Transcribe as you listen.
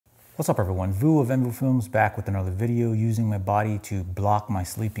What's up everyone, Vu of Envu Films back with another video using my body to block my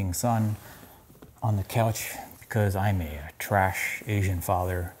sleeping son on the couch because I'm a trash Asian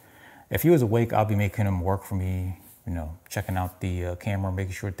father. If he was awake, I'll be making him work for me, checking out the camera,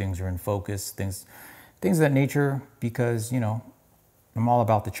 making sure things are in focus, things of that nature, because, I'm all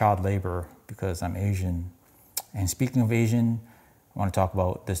about the child labor because I'm Asian. And speaking of Asian, I want to talk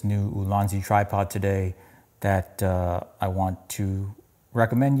about this new Ulanzi tripod today that I want to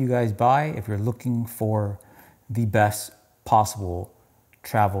recommend you guys buy if you're looking for the best possible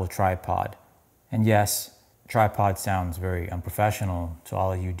travel tripod. And yes, tripod sounds very unprofessional to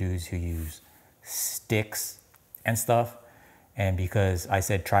all of you dudes who use sticks and stuff. And because I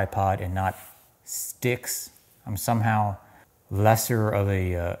said tripod and not sticks, I'm somehow lesser of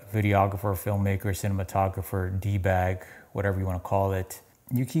a videographer, filmmaker, cinematographer, D-bag, whatever you want to call it.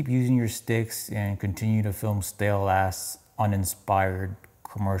 You keep using your sticks and continue to film stale-ass, uninspired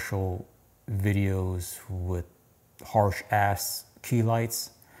commercial videos with harsh-ass key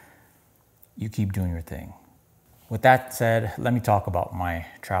lights. You keep doing your thing. With that said, let me talk about my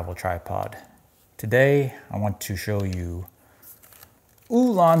travel tripod. Today, I want to show you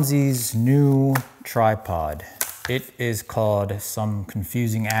Ulanzi's new tripod. It is called some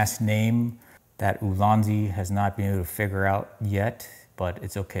confusing ass name that Ulanzi has not been able to figure out yet, but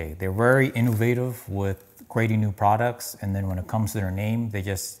it's okay. They're very innovative with creating new products, and then when it comes to their name, they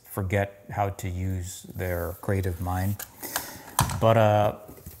just forget how to use their creative mind. But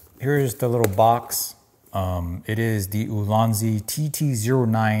here's the little box. It is the Ulanzi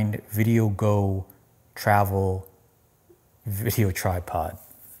TT09 VideoGo travel video tripod.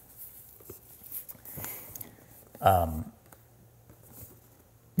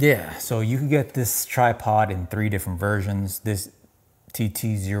 Yeah, so you can get this tripod in 3 different versions. This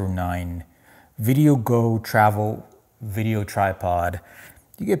TT09 VideoGo travel video tripod.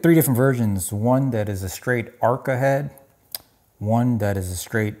 You get 3 different versions. One that is a straight Arca head, one that is a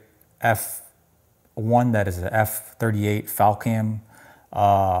straight one that is an F38 Falcam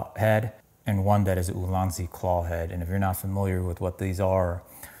head, and one that is an Ulanzi claw head. And if you're not familiar with what these are,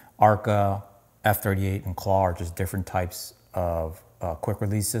 Arca, F38, and claw are just different types of quick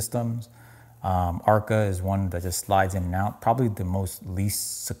release systems. Arca is one that just slides in and out, probably the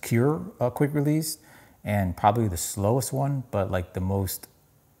least secure quick release, and probably the slowest one, but like the most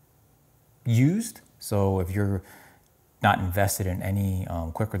used. So if you're not invested in any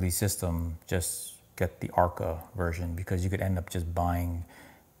quick release system, just get the Arca version, because you could end up just buying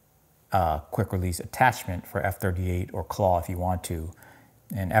quick release attachment for F38 or claw if you want to.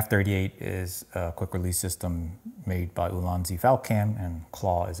 And F38 is a quick release system made by Ulanzi Falcam, and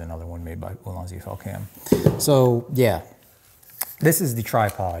claw is another one made by Ulanzi Falcam. So yeah, this is the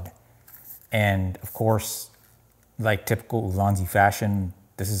tripod. And of course, like typical Ulanzi fashion,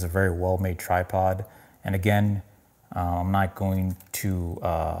 this is a very well-made tripod. And again, I'm not going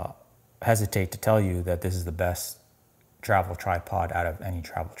to hesitate to tell you that this is the best travel tripod out of any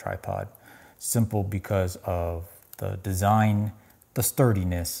travel tripod. Simple because of the design, the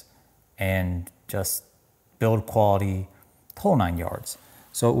sturdiness, and just build quality, the whole 9 yards.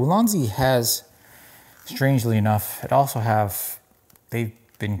 So Ulanzi has, strangely enough, they've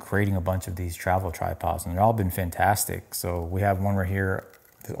been creating a bunch of these travel tripods, and they've all been fantastic. So we have one right here,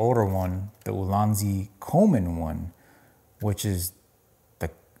 the older one, the Ulanzi Komen one, which is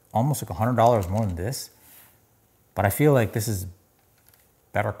almost like $100 more than this. But I feel like this is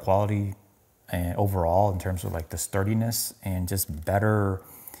better quality and overall in terms of like the sturdiness, and just better,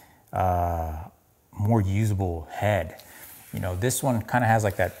 more usable head. This one kind of has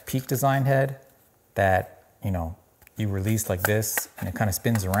like that peak design head that, you release like this and it kind of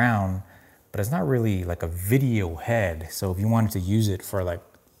spins around, but it's not really like a video head. So if you wanted to use it for like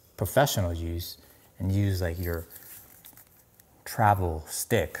professional use and use like your travel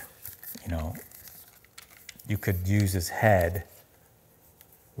stick, you could use this head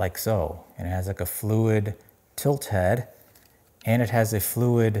like so. And it has like a fluid tilt head, and it has a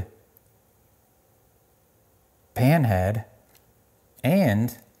fluid pan head,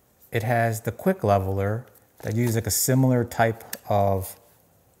 and it has the quick leveler that uses like a similar type of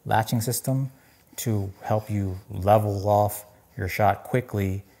latching system to help you level off your shot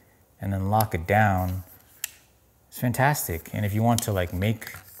quickly and then lock it down. It's fantastic. And if you want to like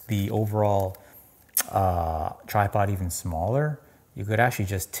make the overall tripod even smaller, you could actually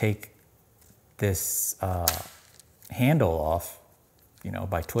just take this handle off,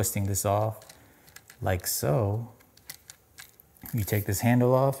 by twisting this off like so. You take this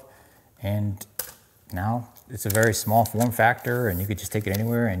handle off, and now it's a very small form factor, and you could just take it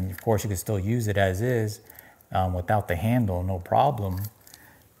anywhere. And of course you could still use it as is without the handle, no problem.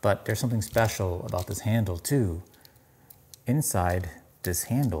 But there's something special about this handle too. Inside this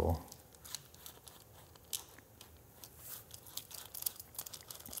handle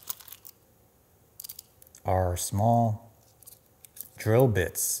are small drill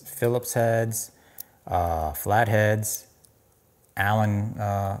bits, Phillips heads, flat heads, Allen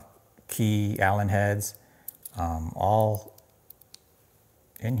key Allen heads, all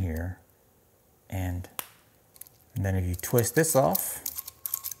in here. And then if you twist this off,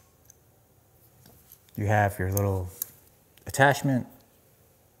 you have your little attachment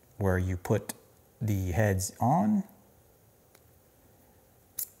where you put the heads on,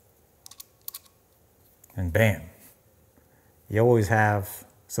 and bam. You always have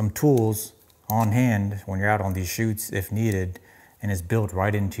some tools on hand when you're out on these shoots if needed, and it's built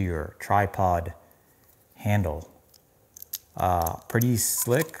right into your tripod handle. Pretty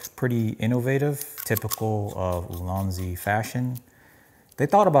slick, pretty innovative, typical of Ulanzi fashion. They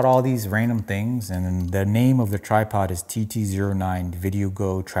thought about all these random things, and the name of the tripod is TT09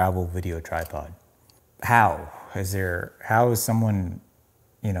 VideoGo Travel Video Tripod. How is someone,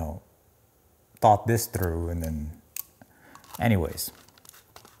 you know, thought this through? And then, anyways,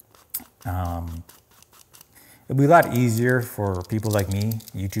 it'd be a lot easier for people like me,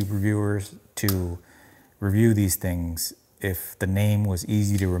 YouTube reviewers, to review these things if the name was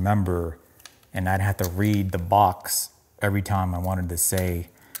easy to remember and I'd have to read the box every time I wanted to say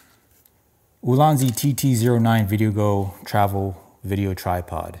Ulanzi TT09 VideoGo Travel Video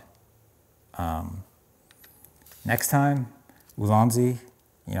Tripod. Next time, Ulanzi,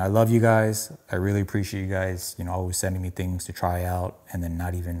 you know, I love you guys. I really appreciate you guys, you know, always sending me things to try out and then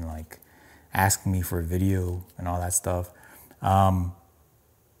not even like asking me for a video and all that stuff.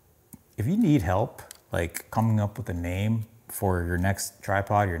 If you need help, like coming up with a name for your next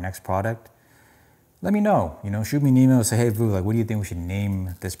tripod, your next product, let me know. You know, shoot me an email and say, hey, Vu, like, what do you think we should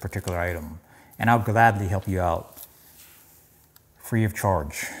name this particular item? And I'll gladly help you out, free of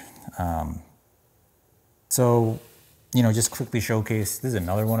charge. So, you know, just quickly showcase, this is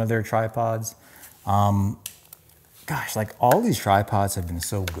another one of their tripods. Gosh, like all these tripods have been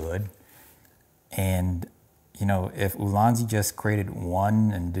so good. And, you know, if Ulanzi just created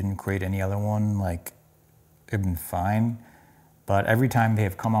one and didn't create any other one, like, it'd been fine. But every time they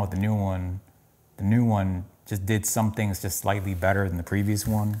have come out with a new one, the new one just did some things just slightly better than the previous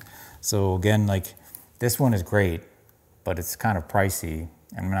one. So again, like this one is great, but it's kind of pricey.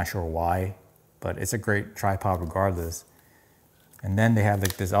 I'm not sure why, but it's a great tripod regardless. And then they have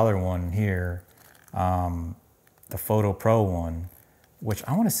like this other one here, the Photo Pro one, which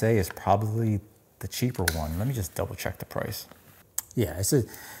I want to say is probably the cheaper one. Let me just double check the price. Yeah,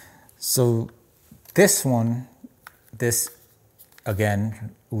 so this one,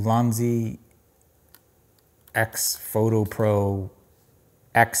 again, Ulanzi X Photo Pro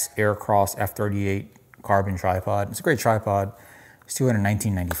X Aircross F38 carbon tripod. It's a great tripod. It's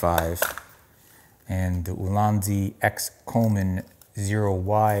 $219.95. And the Ulanzi X Coleman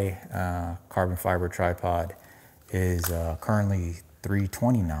 0Y carbon fiber tripod is currently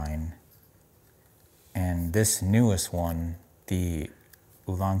 $329. And this newest one, the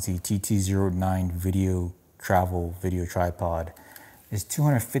Ulanzi TT09 Travel Video Tripod, is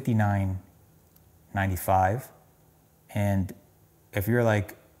 $259.95. And if you're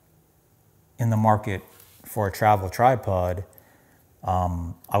like in the market for a travel tripod,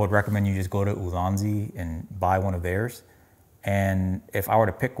 I would recommend you just go to Ulanzi and buy one of theirs. And if I were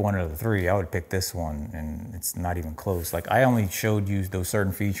to pick one of the three, I would pick this one, and it's not even close. Like I only showed you those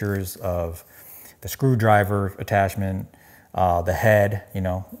certain features of the screwdriver attachment, the head,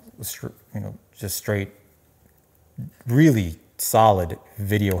 just straight, really solid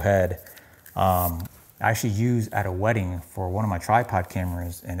video head. I actually used at a wedding for one of my tripod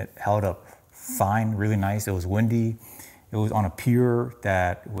cameras, and it held up fine, really nice. It was windy. It was on a pier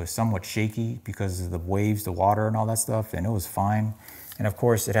that was somewhat shaky because of the waves, the water and all that stuff, and it was fine. And of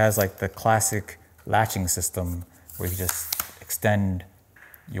course, it has like the classic latching system where you just extend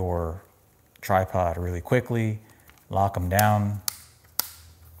your tripod really quickly, lock them down,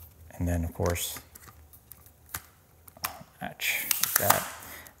 and then of course, latch like that.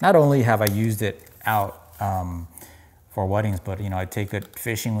 Not only have I used it out for weddings, but I take it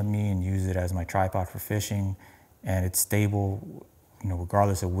fishing with me and use it as my tripod for fishing. And it's stable,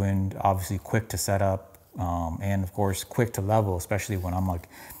 regardless of wind, obviously quick to set up, and of course, quick to level, especially when I'm like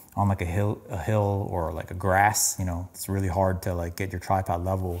on like a hill or like a grass, it's really hard to like get your tripod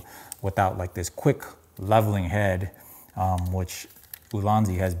level without like this quick leveling head, which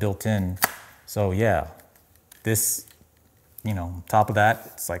Ulanzi has built in. So yeah, this, top of that,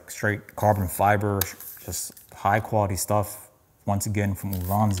 it's like straight carbon fiber, just high quality stuff, once again from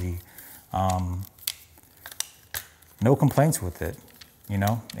Ulanzi. No complaints with it, you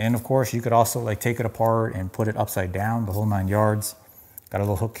know? And of course you could also like take it apart and put it upside down, the whole 9 yards. Got a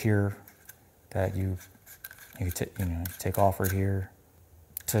little hook here that you take off right here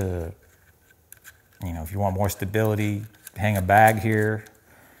to, you know, if you want more stability, hang a bag here,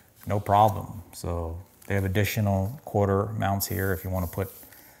 no problem. So they have additional quarter mounts here if you want to put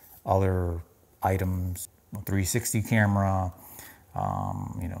other items, 360 camera,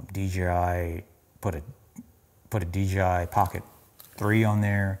 you know, DJI, put a DJI Pocket 3 on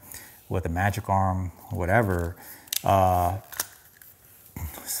there with a magic arm, whatever.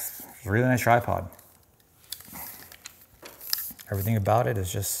 It's a really nice tripod. Everything about it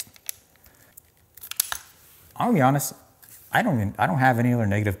is just, I'll be honest, I don't have any other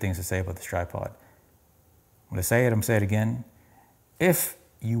negative things to say about this tripod. I'm gonna say it, I'm gonna say it again. If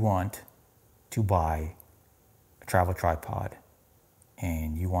you want to buy a travel tripod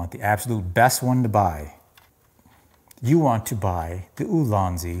and you want the absolute best one to buy, you want to buy the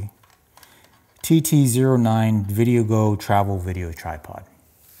Ulanzi TT09 VideoGo travel video tripod.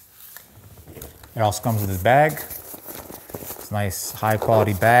 It also comes with this bag. It's a nice high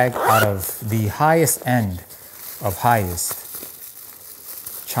quality bag out of the highest end of highest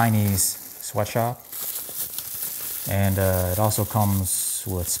Chinese sweatshop. And it also comes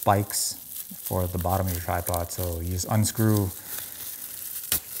with spikes for the bottom of your tripod. So you just unscrew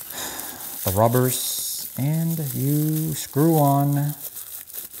the rubbers and you screw on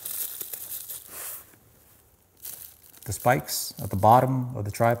the spikes at the bottom of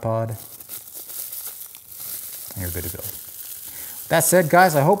the tripod and you're good to go. That said,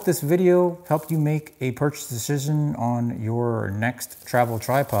 guys, I hope this video helped you make a purchase decision on your next travel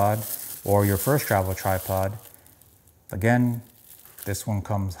tripod or your first travel tripod. Again, this one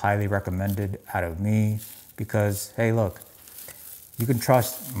comes highly recommended out of me because, hey, look, you can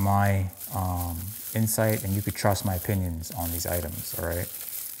trust my insight and you could trust my opinions on these items, all right?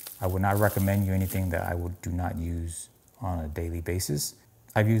 I would not recommend you anything that I do not use on a daily basis.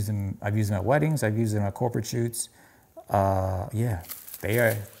 I've used them at weddings, I've used them at corporate shoots. Yeah, they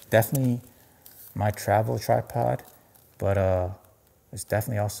are definitely my travel tripod, but it's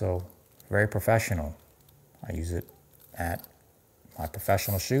definitely also very professional. I use it at my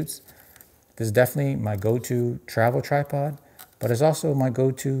professional shoots. This is definitely my go-to travel tripod, but it's also my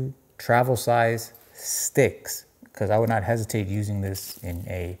go-to travel size sticks because I would not hesitate using this in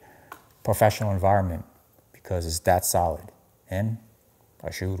a professional environment because it's that solid. And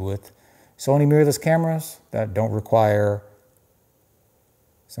I shoot with Sony mirrorless cameras that don't require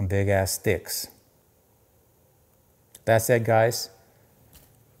some big ass sticks. That said, guys,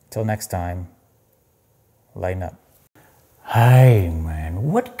 till next time, lighten up. Hey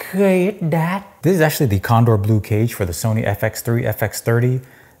man, what cage is that? This is actually the Condor Blue cage for the Sony FX3, FX30.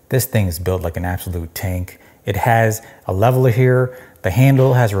 This thing is built like an absolute tank. It has a leveler here. The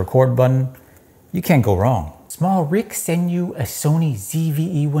handle has a record button. You can't go wrong. Small Rick sent you a Sony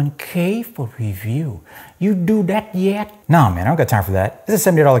ZV-E1K for review. You do that yet? Nah, man, I don't got time for that. This is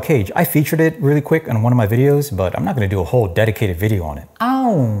a $70 cage. I featured it really quick on one of my videos, but I'm not gonna do a whole dedicated video on it.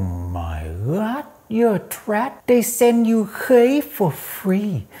 Oh my God. You're a trap. They send you K for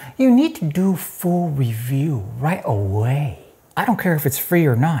free. You need to do full review right away. I don't care if it's free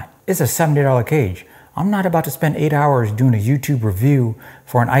or not. It's a $70 cage. I'm not about to spend 8 hours doing a YouTube review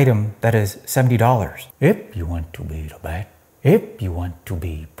for an item that is $70. If you want to be the best, if you want to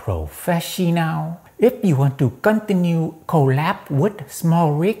be professional, if you want to continue collab with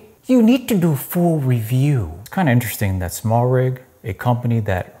Small Rig, you need to do full review. It's kind of interesting that Small Rig, a company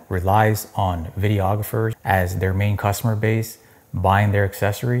that relies on videographers as their main customer base, buying their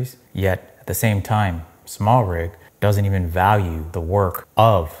accessories, yet at the same time, Small Rig doesn't even value the work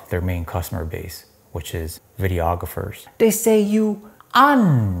of their main customer base, which is videographers. They say you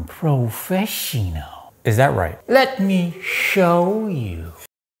unprofessional. Is that right? Let me show you.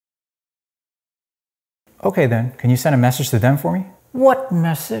 Okay then, can you send a message to them for me? What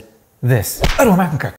message? This.